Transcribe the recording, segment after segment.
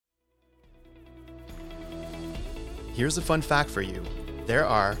Here's a fun fact for you. There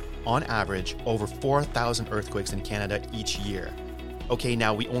are, on average, over 4,000 earthquakes in Canada each year. Okay,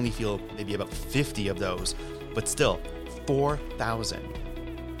 now we only feel maybe about 50 of those, but still, 4,000.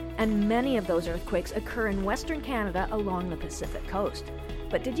 And many of those earthquakes occur in Western Canada along the Pacific coast.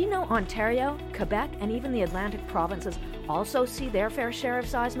 But did you know Ontario, Quebec, and even the Atlantic provinces also see their fair share of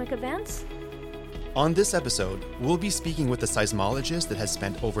seismic events? On this episode, we'll be speaking with a seismologist that has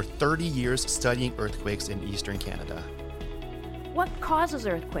spent over 30 years studying earthquakes in Eastern Canada. What causes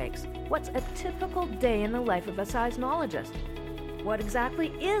earthquakes? What's a typical day in the life of a seismologist? What exactly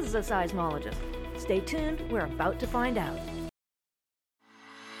is a seismologist? Stay tuned, we're about to find out.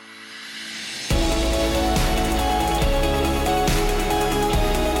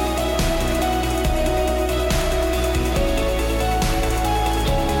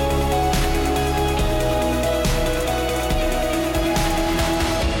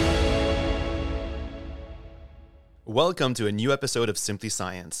 Welcome to a new episode of Simply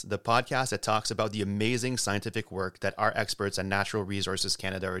Science, the podcast that talks about the amazing scientific work that our experts at Natural Resources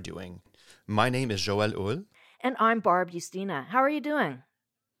Canada are doing. My name is Joël Hull. And I'm Barb Justina. How are you doing?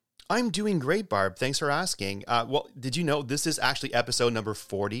 I'm doing great, Barb. Thanks for asking. Did you know this is actually episode number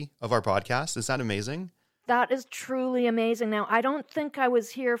 40 of our podcast? Is that amazing? That is truly amazing. Now, I don't think I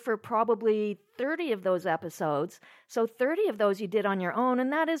was here for probably 30 of those episodes. So 30 of those you did on your own,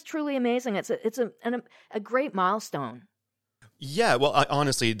 and that is truly amazing. It's a great milestone. Yeah, well,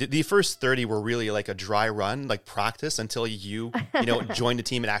 honestly, the first 30 were really like a dry run, like practice until you joined the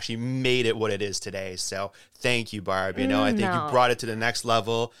team and actually made it what it is today. So thank you, Barb. I think you brought it to the next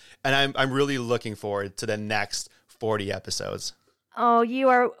level, and I'm really looking forward to the next 40 episodes. Oh, you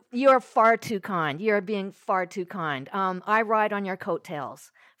are far too kind. You're being far too kind. I ride on your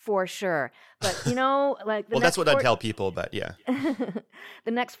coattails for sure. But that's what I tell people. But yeah,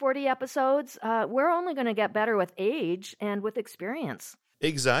 the next 40 episodes, we're only going to get better with age and with experience.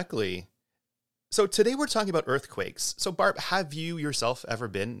 Exactly. So today we're talking about earthquakes. So Barb, have you yourself ever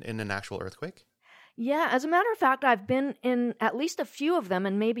been in an actual earthquake? Yeah, as a matter of fact, I've been in at least a few of them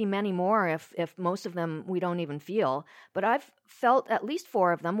and maybe many more if most of them we don't even feel. But I've felt at least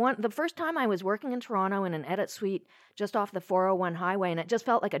 4 of them. The first time I was working in Toronto in an edit suite just off the 401 highway, and it just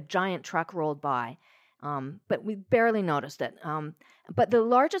felt like a giant truck rolled by. But we barely noticed it. But the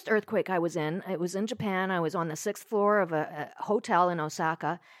largest earthquake I was in, it was in Japan. I was on the 6th floor of a hotel in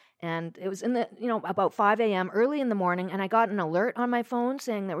Osaka. And it was in about 5 a.m. early in the morning, and I got an alert on my phone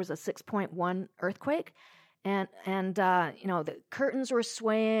saying there was a 6.1 earthquake, and the curtains were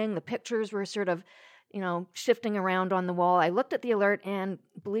swaying, the pictures were sort of, shifting around on the wall. I looked at the alert, and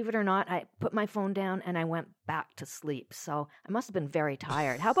believe it or not, I put my phone down and I went back to sleep. So I must have been very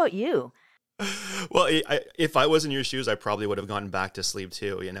tired. How about you? Well, if I was in your shoes, I probably would have gone back to sleep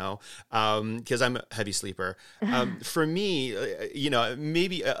too, because I'm a heavy sleeper. For me,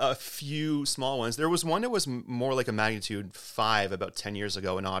 maybe a few small ones. There was one that was more like a magnitude 5 about 10 years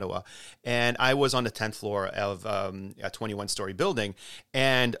ago in Ottawa. And I was on the 10th floor of a 21-story building.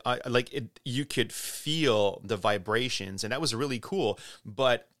 And you could feel the vibrations. And that was really cool.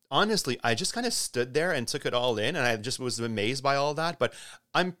 But honestly, I just kind of stood there and took it all in, and I just was amazed by all that. But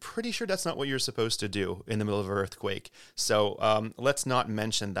I'm pretty sure that's not what you're supposed to do in the middle of an earthquake. So let's not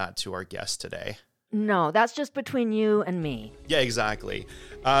mention that to our guest today. No, that's just between you and me. Yeah, exactly.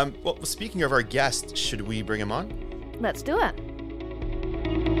 Well, speaking of our guest, should we bring him on? Let's do it.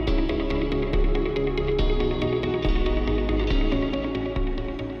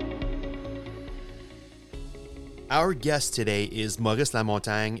 Our guest today is Maurice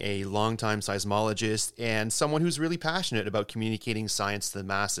Lamontagne, a longtime seismologist and someone who's really passionate about communicating science to the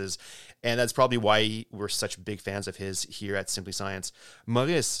masses. And that's probably why we're such big fans of his here at Simply Science.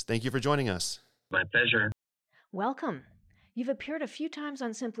 Maurice, thank you for joining us. My pleasure. Welcome. You've appeared a few times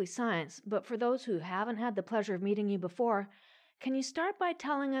on Simply Science, but for those who haven't had the pleasure of meeting you before, can you start by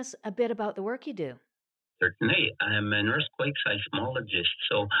telling us a bit about the work you do? Certainly. I'm an earthquake seismologist,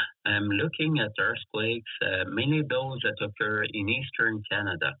 so I'm looking at earthquakes, mainly those that occur in Eastern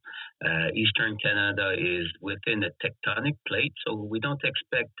Canada. Eastern Canada is within a tectonic plate, so we don't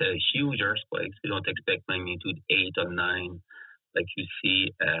expect huge earthquakes. We don't expect magnitude 8 or 9 like you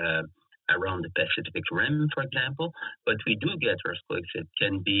see around the Pacific Rim, for example, but we do get earthquakes that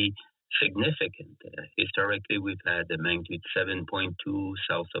can be significant. Historically, we've had a magnitude 7.2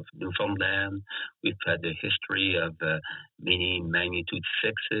 south of Newfoundland. We've had a history of many magnitude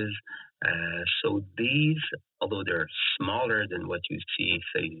 6s So these, although they're smaller than what you see,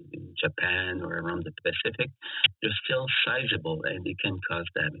 say, in Japan or around the Pacific, they're still sizable and they can cause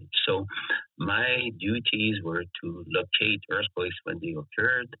damage. So my duties were to locate earthquakes when they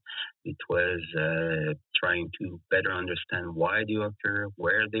occurred. It was trying to better understand why they occur,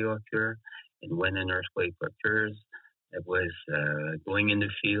 where they occur, and when an earthquake occurs. It was going in the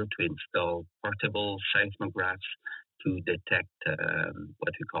field to install portable seismographs to detect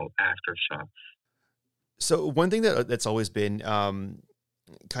what we call aftershocks. So one thing that's always been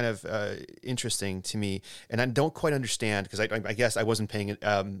kind of interesting to me, and I don't quite understand because I guess I wasn't paying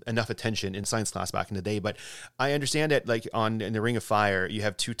enough attention in science class back in the day, but I understand that like in the Ring of Fire, you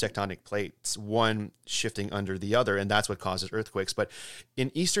have two tectonic plates, one shifting under the other, and that's what causes earthquakes. But in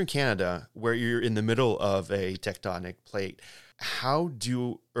Eastern Canada, where you're in the middle of a tectonic plate, how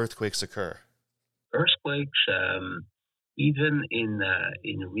do earthquakes occur? Earthquakes, even in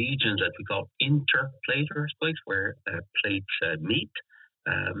regions that we call interplate earthquakes, where plates meet,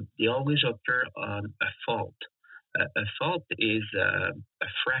 they always occur on a fault. A fault is a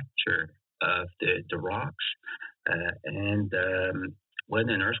fracture of the rocks, and when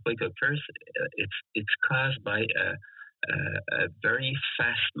an earthquake occurs, it's caused by a very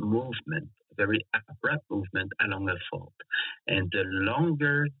fast movement, very abrupt movement along a fault. And the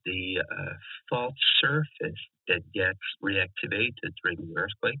longer the fault surface that gets reactivated during the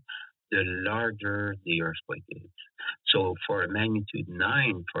earthquake, the larger the earthquake is. So for a magnitude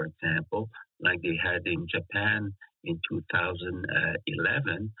 9, for example, like they had in Japan in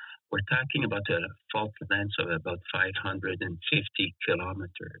 2011, we're talking about a fault length of about 550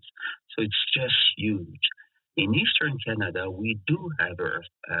 kilometers. So it's just huge. In Eastern Canada, we do have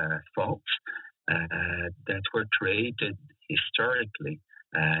faults that were created historically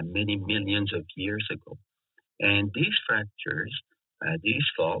many millions of years ago. And these fractures, these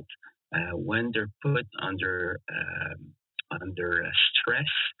faults, when they're put under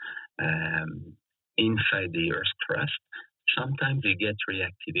stress inside the Earth's crust, sometimes they get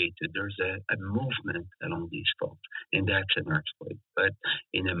reactivated. There's a movement along these faults, and that's an earthquake. But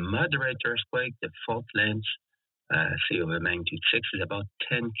in a moderate earthquake, the fault length, say of a magnitude 6, is about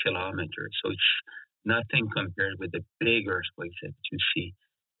 10 kilometers. So it's nothing compared with the big earthquakes that you see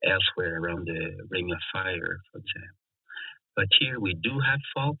elsewhere around the Ring of Fire, for example. But here we do have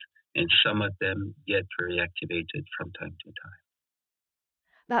faults, and some of them get reactivated from time to time.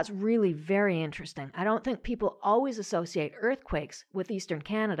 That's really very interesting. I don't think people always associate earthquakes with Eastern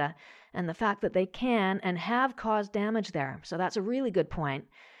Canada and the fact that they can and have caused damage there. So that's a really good point.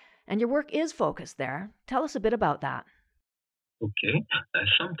 And your work is focused there. Tell us a bit about that. Okay.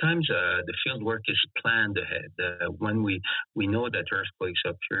 Sometimes the field work is planned ahead. When we know that earthquakes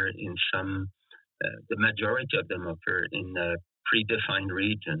occur in some, the majority of them occur in predefined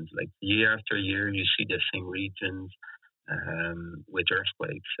regions. Like year after year, you see the same regions with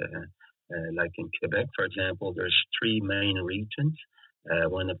earthquakes. Like in Quebec, for example, there's 3 main regions.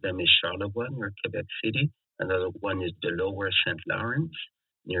 One of them is Charlevoix, near Quebec City. Another one is the Lower St. Lawrence,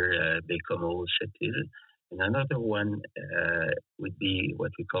 near Baie-Comeau-Sept-Îles. And another one would be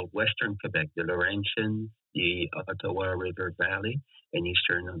what we call Western Quebec, the Laurentians, the Ottawa River Valley, and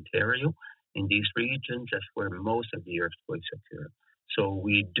Eastern Ontario. In these regions, that's where most of the earthquakes occur. So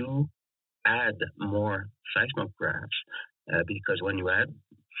we do add more seismographs because when you add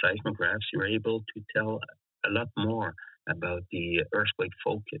seismographs, you're able to tell a lot more about the earthquake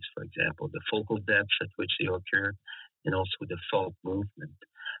focus, for example, the focal depths at which they occur, and also the fault movement.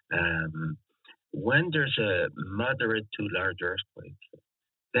 When there's a moderate to large earthquake,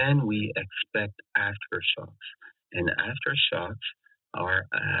 then we expect aftershocks. And aftershocks are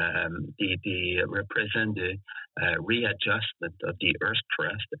they represent the readjustment of the Earth's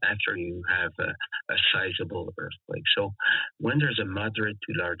crust after you have a sizable earthquake. So when there's a moderate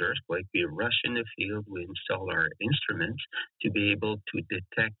to large earthquake, we rush in the field, we install our instruments to be able to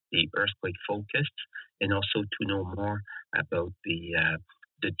detect the earthquake focus and also to know more about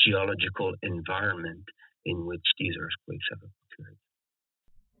the geological environment in which these earthquakes have occurred.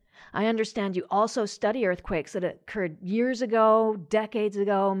 I understand you also study earthquakes that occurred years ago, decades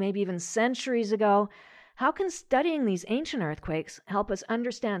ago, maybe even centuries ago. How can studying these ancient earthquakes help us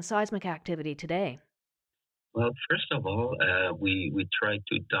understand seismic activity today? Well, first of all, we try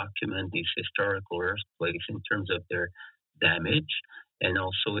to document these historical earthquakes in terms of their damage and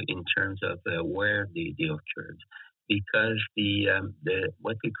also in terms of where they occurred. Because the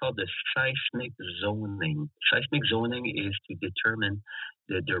what we call the seismic zoning. Seismic zoning is to determine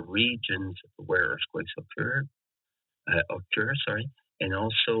the regions where earthquakes occur, and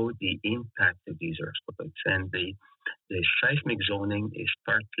also the impact of these earthquakes. And the seismic zoning is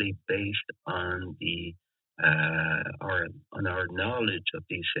partly based on our knowledge of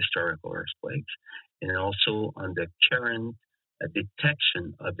these historical earthquakes, and also on the current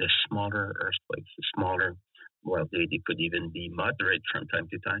detection of the smaller earthquakes. The smaller, well, they could even be moderate from time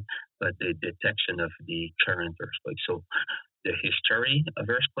to time, but the detection of the current earthquakes. So the history of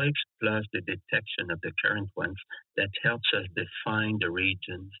earthquakes plus the detection of the current ones, that helps us define the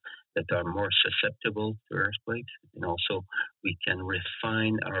regions that are more susceptible to earthquakes. And also we can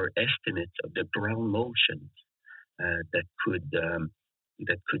refine our estimates of the ground motions that could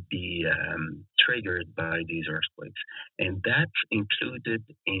be triggered by these earthquakes. And that's included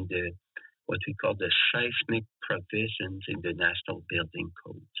in what we call the seismic provisions in the National Building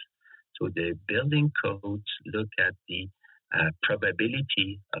Codes. So the building codes look at the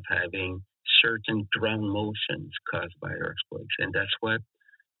probability of having certain ground motions caused by earthquakes. And that's what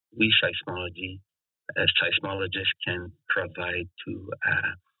we seismologists can provide to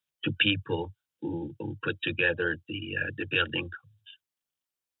people who put together the building codes.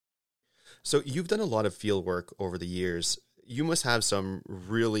 So you've done a lot of field work over the years. You must have some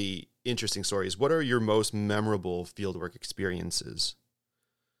really interesting stories. What are your most memorable fieldwork experiences?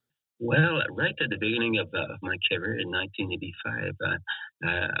 Well, right at the beginning of my career in 1985,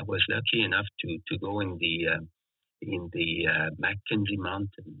 I was lucky enough to go in the Mackenzie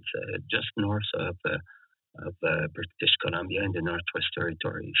Mountains, just north of British Columbia in the Northwest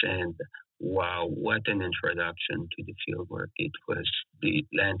Territories. And wow, what an introduction to the fieldwork! The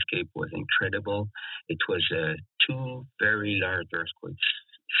landscape was incredible. It was two very large earthquakes,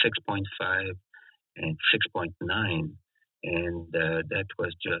 6.5 and 6.9. And that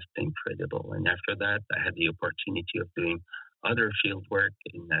was just incredible. And after that, I had the opportunity of doing other field work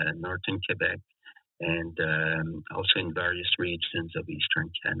in northern Quebec and also in various regions of eastern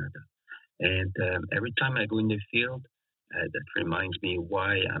Canada. And every time I go in the field, that reminds me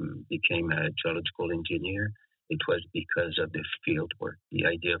why I became a geological engineer. It was because of the field work, the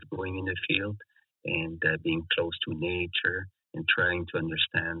idea of going in the field and being close to nature and trying to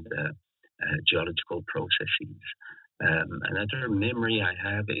understand geological processes. Another memory I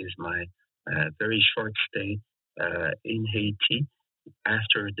have is my very short stay in Haiti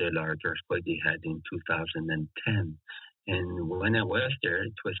after the large earthquake they had in 2010. And when I was there,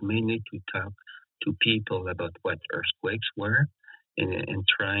 it was mainly to talk to people about what earthquakes were and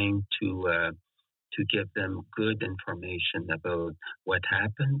trying to give them good information about what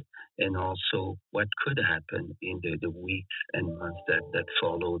happened and also what could happen in the weeks and months that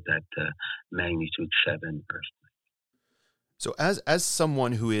followed that magnitude 7 earthquake. So as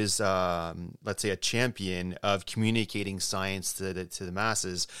someone who is, let's say, a champion of communicating science to the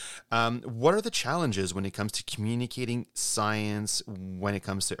masses, what are the challenges when it comes to communicating science when it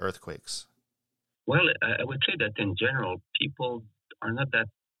comes to earthquakes? Well, I would say that in general, people are not that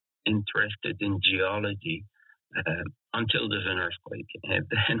interested in geology until there's an earthquake. And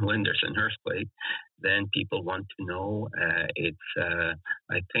then when there's an earthquake, then people want to know. I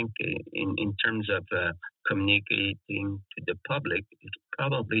think in terms of communicating to the public, it's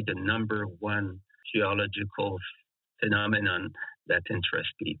probably the number one geological phenomenon that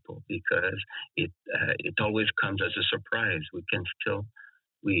interests people because it always comes as a surprise.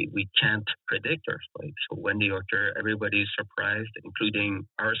 We can't predict earthquakes. So when they occur, everybody is surprised, including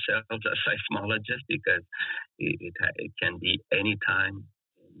ourselves as seismologists, because it can be anytime,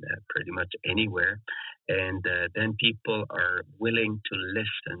 pretty much anywhere. And then people are willing to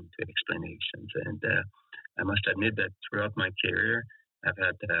listen to explanations. And I must admit that throughout my career, I've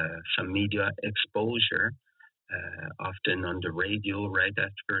had some media exposure, often on the radio right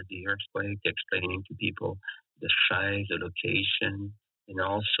after the earthquake, explaining to people the size, the location. And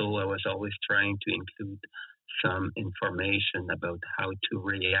also, I was always trying to include some information about how to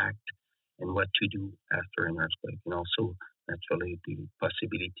react and what to do after an earthquake, and also, naturally, the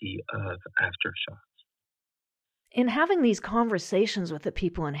possibility of aftershocks. In having these conversations with the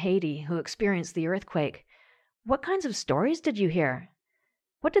people in Haiti who experienced the earthquake, what kinds of stories did you hear?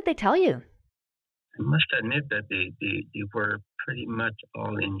 What did they tell you? I must admit that they were pretty much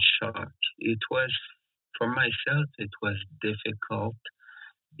all in shock. For myself, it was difficult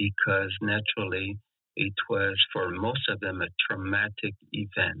because naturally it was for most of them a traumatic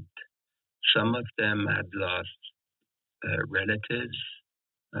event. Some of them had lost relatives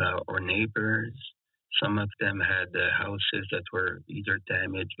or neighbors. Some of them had houses that were either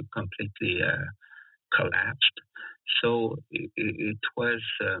damaged or completely collapsed. So it was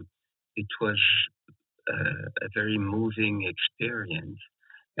a very moving experience.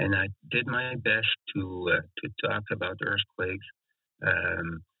 And I did my best to talk about earthquakes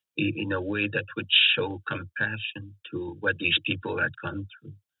in a way that would show compassion to what these people had gone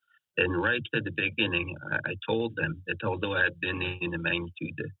through. And right at the beginning, I told them that although I had been in a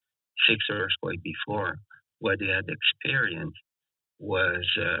magnitude 6 earthquake before, what they had experienced was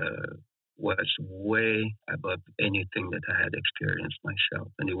way above anything that I had experienced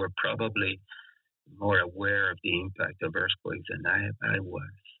myself, and they were probably more aware of the impact of earthquakes than I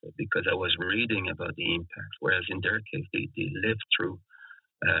was, because I was reading about the impact. Whereas in their case, they lived through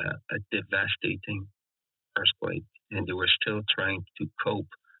a devastating earthquake, and they were still trying to cope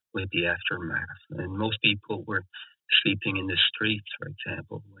with the aftermath. And most people were sleeping in the streets, for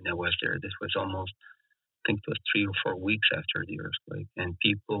example. When I was there, this was almost, I think it was 3 or 4 weeks after the earthquake, and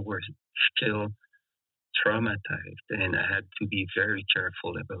people were still traumatized, and I had to be very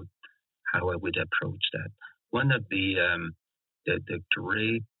careful about how I would approach that. One of the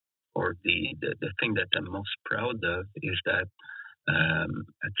great, or the thing that I'm most proud of is that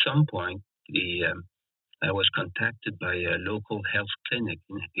at some point I was contacted by a local health clinic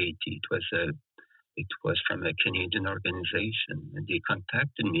in Haiti. It was from a Canadian organization, and they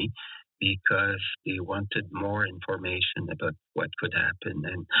contacted me because they wanted more information about what could happen.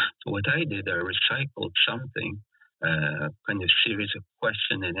 And so what I did, I recycled something, kind of series of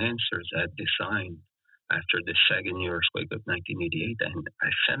question and answers I had designed after the Saguenay earthquake of 1988, and I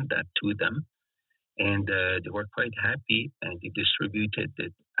sent that to them, and they were quite happy, and they distributed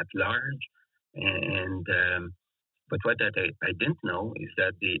it at large. And but what that I didn't know is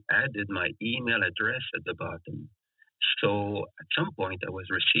that they added my email address at the bottom. So at some point, I was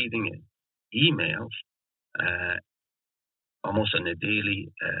receiving emails almost on a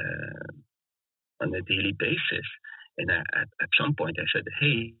daily basis. And at some point, I said,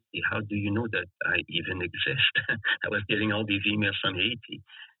 "Hey, how do you know that I even exist?" I was getting all these emails from Haiti,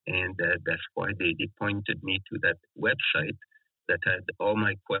 and that's why they pointed me to that website that had all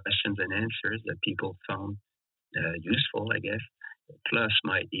my questions and answers that people found useful, I guess, plus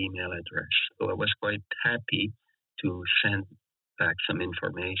my email address. So I was quite happy to send back some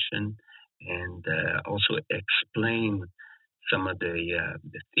information and also explain some of the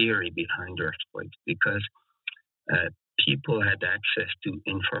theory behind earthquakes, because people had access to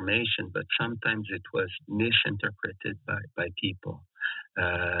information, but sometimes it was misinterpreted by people.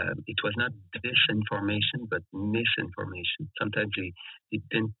 It was not disinformation, but misinformation. Sometimes they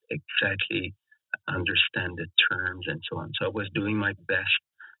didn't exactly understand the terms and so on. So I was doing my best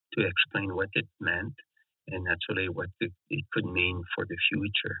to explain what it meant and actually what it could mean for the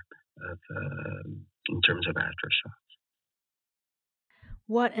future in terms of aftershocks.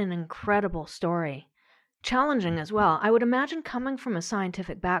 What an incredible story. Challenging as well. I would imagine, coming from a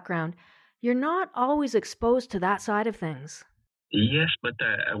scientific background, you're not always exposed to that side of things. Yes, but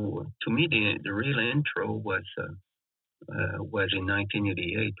to me, the real intro was in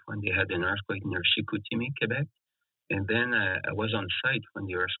 1988 when they had an earthquake near Chicoutimi, Quebec. And then I was on site when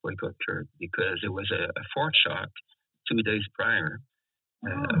the earthquake occurred, because it was a foreshock 2 days prior.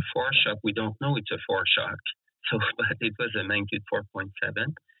 A foreshock, we don't know it's a foreshock. So, but it was a magnitude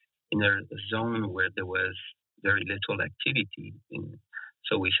 4.7 in a zone where there was very little activity.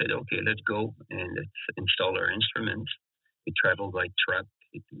 So we said, okay, let's go and let's install our instruments. We traveled by truck.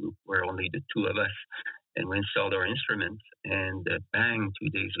 We're only the two of us. And we installed our instruments, and bang, 2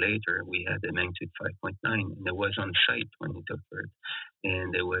 days later, we had a magnitude 5.9, and it was on site when it occurred.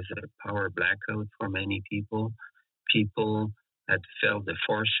 And there was a power blackout for many people. People had felt the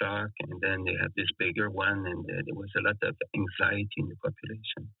foreshock, and then they had this bigger one, and there was a lot of anxiety in the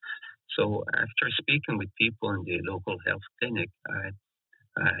population. So after speaking with people in the local health clinic,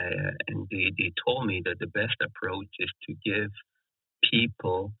 and they told me that the best approach is to give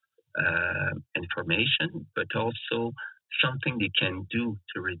people information, but also something they can do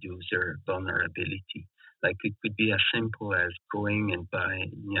to reduce their vulnerability. Like it could be as simple as going and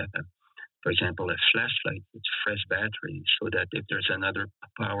buying, for example, a flashlight with fresh batteries, so that if there's another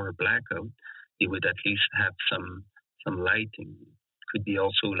power blackout, they would at least have some lighting. It could be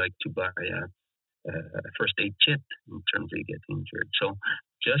also like to buy a first aid kit in terms they get injured. So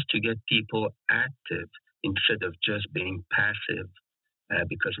just to get people active instead of just being passive.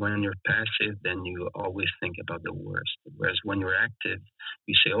 Because when you're passive, then you always think about the worst. Whereas when you're active,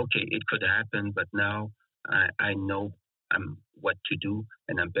 you say, okay, it could happen, but now I know what to do,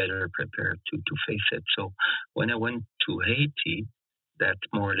 and I'm better prepared to face it. So when I went to Haiti,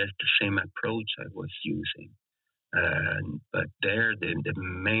 that's more or less the same approach I was using. But there, the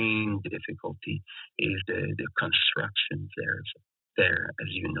main difficulty is the construction there, as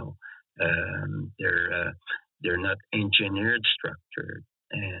you know. They're not engineered structures.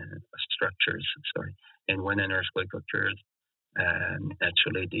 And when an earthquake occurs,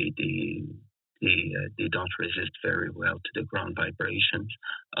 Naturally, they don't resist very well to the ground vibrations,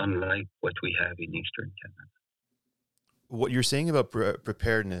 unlike what we have in Eastern Canada. What you're saying about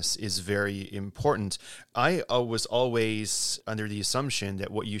preparedness is very important. I was always under the assumption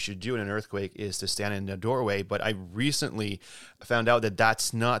that what you should do in an earthquake is to stand in a doorway, but I recently found out that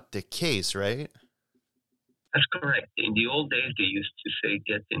that's not the case, right? That's correct. In the old days, they used to say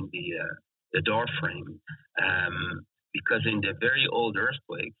get in the door frame, because in the very old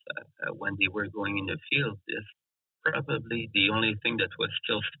earthquakes, when they were going in the field, this probably the only thing that was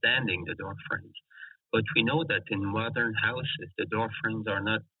still standing, the door frames. But we know that in modern houses, the door frames are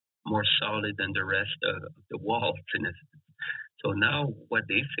not more solid than the rest of the walls, in a sense. So now what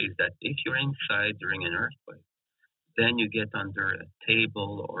they say is that if you're inside during an earthquake, then you get under a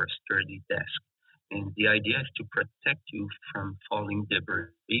table or a sturdy desk. And the idea is to protect you from falling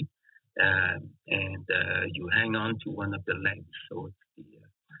debris, and you hang on to one of the legs. So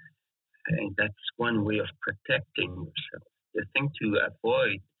and that's one way of protecting yourself. The thing to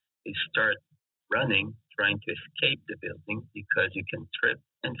avoid is start running, trying to escape the building, because you can trip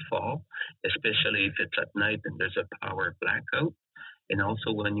and fall, especially if it's at night and there's a power blackout. And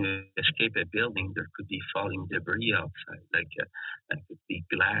also, when you escape a building, there could be falling debris outside, like it could be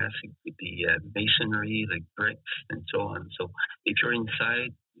glass, it could be masonry, like bricks, and so on. So if you're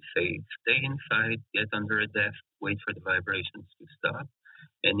inside, you say stay inside, get under a desk, wait for the vibrations to stop.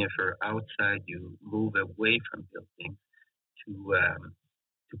 And if you're outside, you move away from buildings to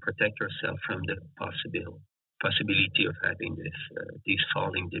protect yourself from the possibility of having these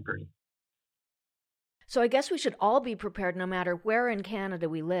falling debris. So I guess we should all be prepared no matter where in Canada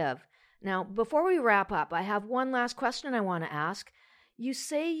we live. Now, before we wrap up, I have one last question I want to ask. You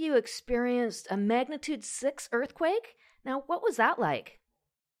say you experienced a magnitude 6 earthquake? Now, what was that like?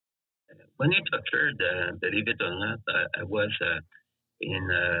 When it occurred, believe it or not, I was in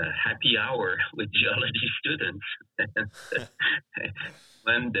a happy hour with geology students.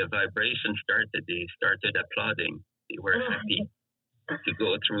 When the vibration started, they started applauding. They were happy to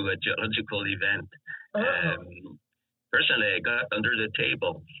go through a geological event. Personally, I got under the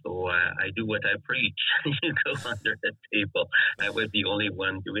table, so I do what I preach. You go under the table. I was the only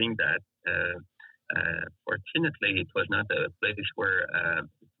one doing that. Fortunately, it was not a place where it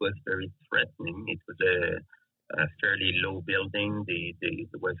was very threatening. It was a fairly low building.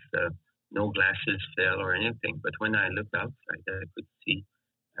 There was no glasses fell or anything. But when I looked outside, I could see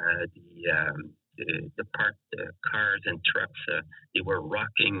the parked cars and trucks. They were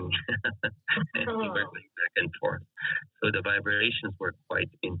rocking and they were going back and forth. So the vibrations were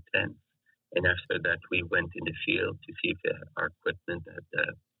quite intense. And after that, we went in the field to see if our equipment had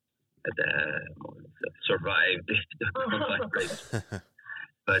survived the vibration.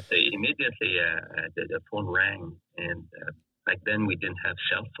 But immediately the phone rang, and back then we didn't have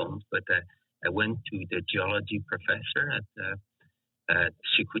cell phones. But I went to the geology professor at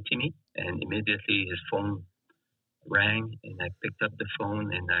Chicoutimi, and immediately his phone rang, and I picked up the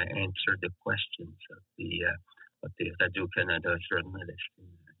phone and I answered the questions of the Radio-Canada journalist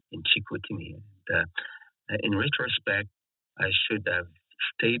in Chicoutimi. And in retrospect, I should have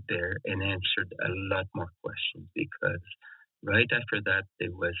stayed there and answered a lot more questions, because right after that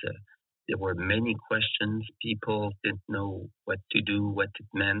there were many questions. People didn't know what to do, what it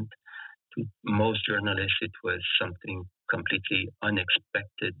meant. To most journalists, it was something completely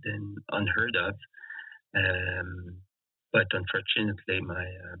unexpected and unheard of. But unfortunately,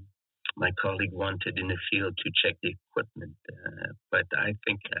 my colleague wanted in the field to check the equipment. But I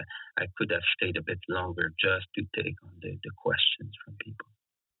think I could have stayed a bit longer just to take on the questions from people.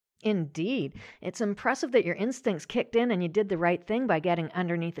 Indeed. It's impressive that your instincts kicked in and you did the right thing by getting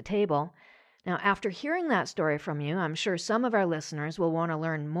underneath the table. Now, after hearing that story from you, I'm sure some of our listeners will want to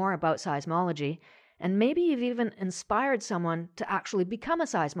learn more about seismology, and maybe you've even inspired someone to actually become a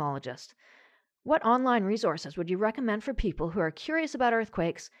seismologist. What online resources would you recommend for people who are curious about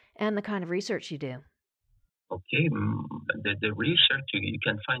earthquakes and the kind of research you do? Okay, the research, you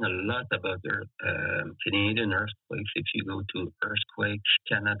can find a lot about Canadian earthquakes if you go to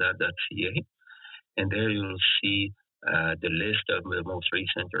earthquakescanada.ca, and there you'll see the list of the most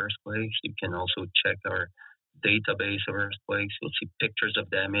recent earthquakes. You can also check our database of earthquakes. You'll see pictures of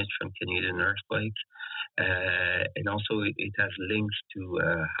damage from Canadian earthquakes, and also it has links to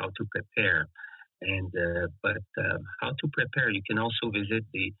how to prepare. But how to prepare, you can also visit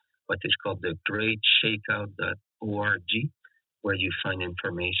what is called the greatshakeout.org, where you find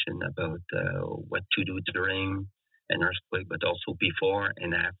information about what to do during an earthquake, but also before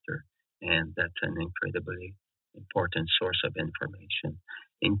and after. And that's an incredibly important source of information.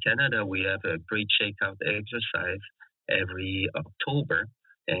 In Canada, we have a Great Shakeout exercise every October,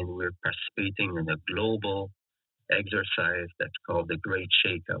 and we're participating in a global exercise that's called the Great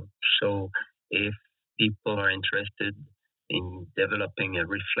Shakeout. So if people are interested in developing a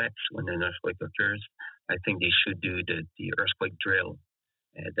reflex when an earthquake occurs, I think they should do the earthquake drill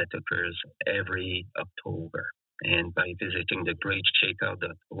that occurs every October. And by visiting the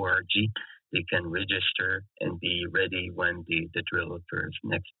greatshakeout.org, they can register and be ready when the drill occurs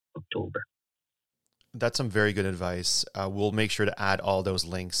next October. That's some very good advice. We'll make sure to add all those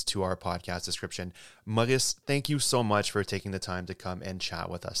links to our podcast description. Maurice, thank you so much for taking the time to come and chat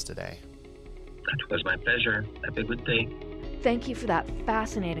with us today. It was my pleasure. Have a good day. Thank you for that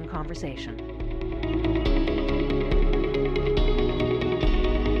fascinating conversation.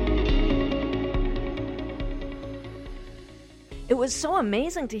 It was so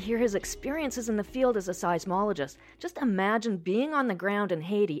amazing to hear his experiences in the field as a seismologist. Just imagine being on the ground in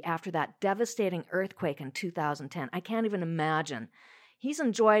Haiti after that devastating earthquake in 2010. I can't even imagine. He's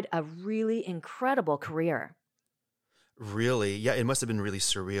enjoyed a really incredible career. Really? Yeah, it must have been really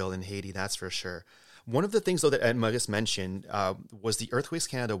surreal in Haiti, that's for sure. One of the things, though, that Maurice mentioned was the Earthquakes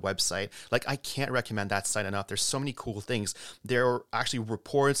Canada website. Like, I can't recommend that site enough. There's so many cool things. There are actually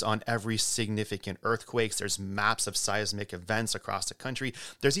reports on every significant earthquakes. There's maps of seismic events across the country.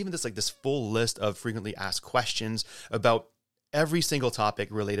 There's even this full list of frequently asked questions about every single topic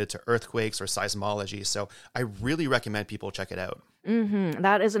related to earthquakes or seismology. So I really recommend people check it out.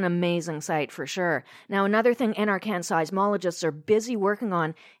 That is an amazing site for sure. Now, another thing NRCan seismologists are busy working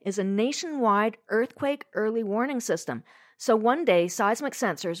on is a nationwide earthquake early warning system. So one day, seismic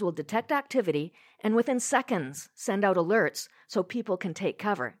sensors will detect activity and within seconds send out alerts so people can take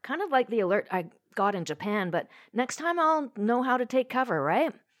cover. Kind of like the alert I got in Japan, but next time I'll know how to take cover,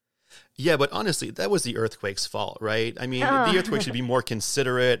 right? Yeah, but honestly, that was the earthquake's fault, right? I mean, the earthquake should be more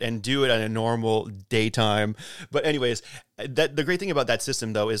considerate and do it at a normal daytime. But anyways, the great thing about that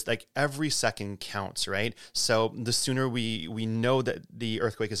system, though, is like every second counts, right? So the sooner we know that the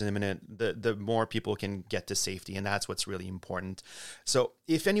earthquake is imminent, the more people can get to safety. And that's what's really important. So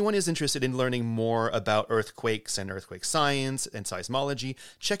if anyone is interested in learning more about earthquakes and earthquake science and seismology,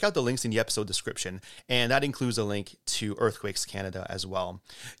 check out the links in the episode description. And that includes a link to Earthquakes Canada as well.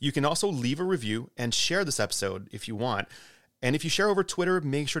 You can also leave a review and share this episode if you want. And if you share over Twitter,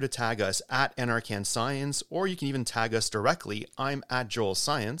 make sure to tag us at NRCan Science, or you can even tag us directly. I'm at Joel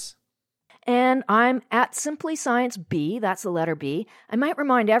Science. And I'm at Simply Science B, that's the letter B. I might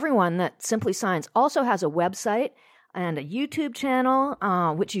remind everyone that Simply Science also has a website and a YouTube channel,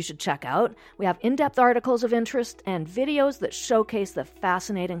 which you should check out. We have in-depth articles of interest and videos that showcase the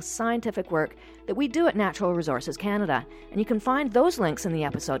fascinating scientific work that we do at Natural Resources Canada. And you can find those links in the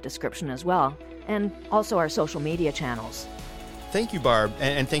episode description as well, and also our social media channels. Thank you, Barb,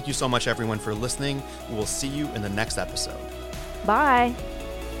 and thank you so much, everyone, for listening. We'll see you in the next episode. Bye.